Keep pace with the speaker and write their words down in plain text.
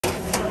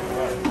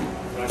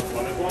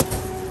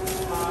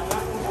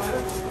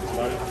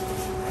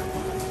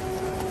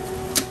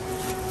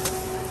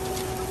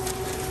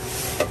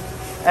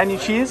Any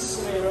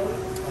cheese?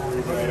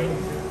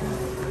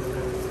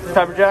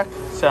 Pepper jack?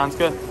 Sounds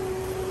good.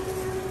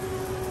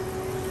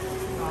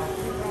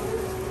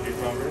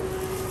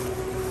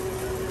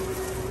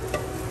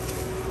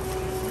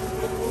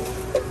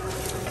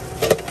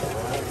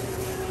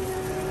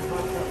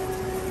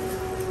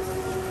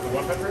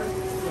 One pepper?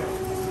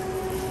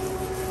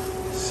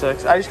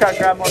 6. I just gotta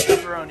grab more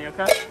pepperoni,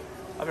 okay?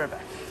 I'll be right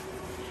back.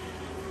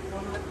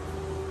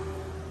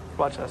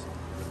 Watch this.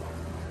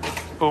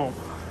 Boom.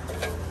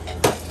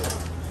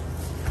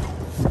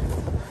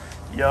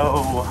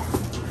 Yo.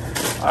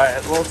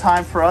 Alright, a little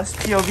time for us,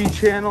 POV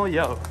channel.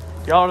 Yo,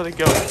 y'all are the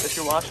goats. If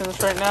you're watching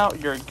this right now,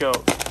 you're a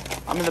goat.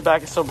 I'm in the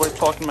back of Subway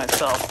talking to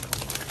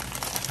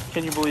myself.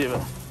 Can you believe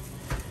it?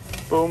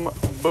 Boom,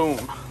 boom.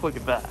 Look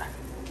at that.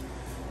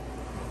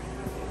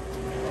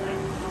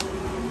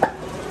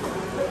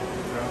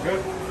 Sounds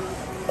good.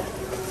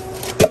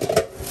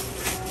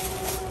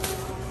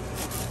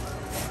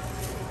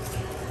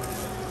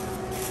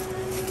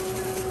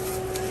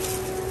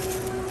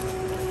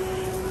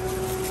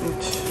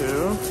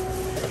 Two.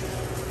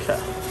 Okay.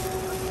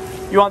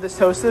 You want this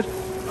toasted?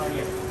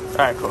 Yeah.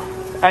 Alright, cool.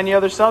 Any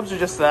other subs or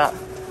just that?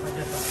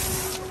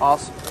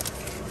 Awesome.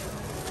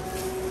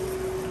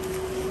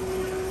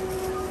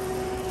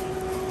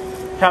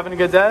 Having a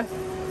good day?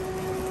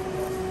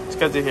 It's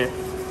good to hear.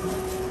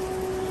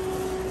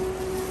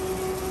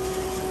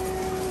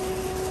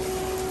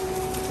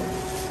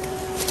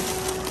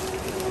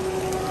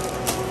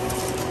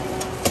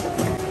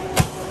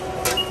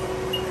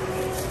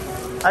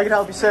 I can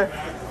help you, sir.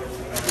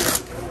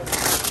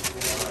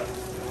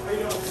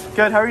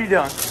 Good, how are you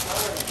doing?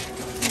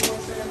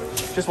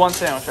 Just one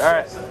sandwich, all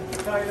right.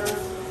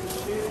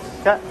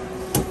 Okay.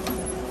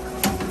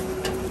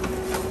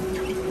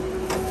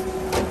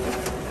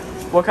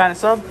 What kind of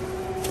sub?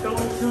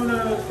 Double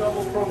tuna,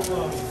 double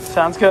provolone.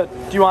 Sounds good.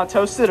 Do you want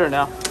toasted or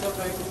no? No,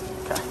 thank you.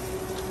 Okay.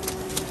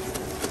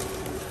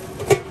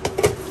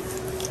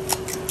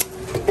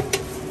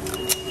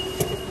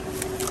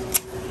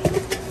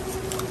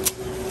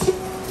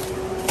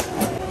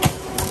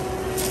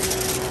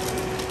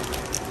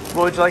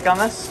 What would you like on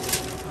this?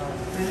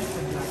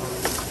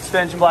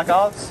 Spinach and black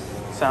olives?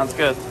 Sounds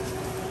good.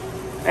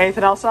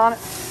 Anything else on it?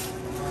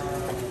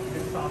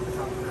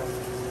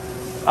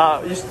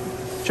 Just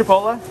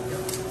Chipotle?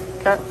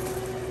 Okay.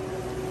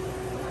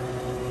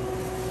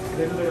 A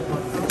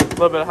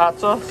little bit of hot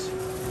sauce.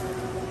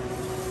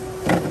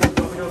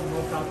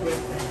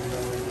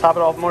 Top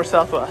it off more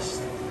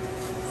Southwest.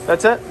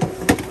 That's it?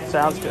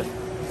 Sounds good.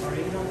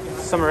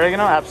 Some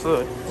oregano?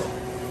 Absolutely.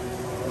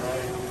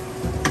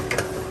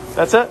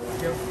 That's it?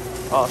 Yep.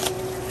 Awesome.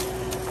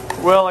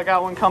 Will, I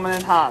got one coming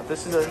in hot.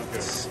 This is a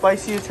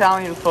spicy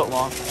Italian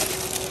footlong.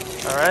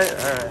 Alright,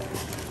 alright.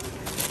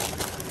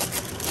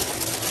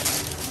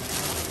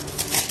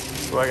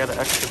 Oh, I got an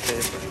extra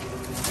paper.